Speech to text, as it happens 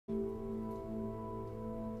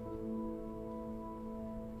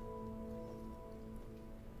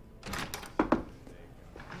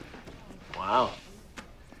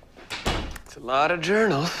a lot of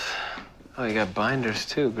journals. Oh, you got binders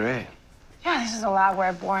too. Great. Yeah, this is a lab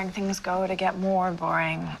where boring things go to get more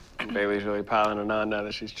boring. Bailey's really piling it on now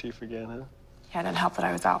that she's chief again, huh? Yeah, it didn't help that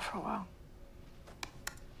I was out for a while.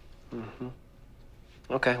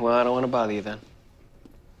 Okay, well, I don't want to bother you then.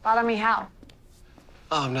 Bother me how?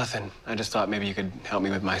 Oh, nothing. I just thought maybe you could help me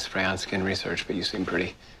with my spray-on skin research, but you seem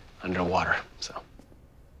pretty underwater, so.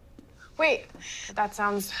 Wait, that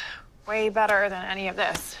sounds way better than any of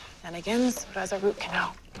this. Finnegan's, what has a root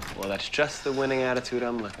canal? Well, that's just the winning attitude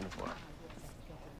I'm looking for.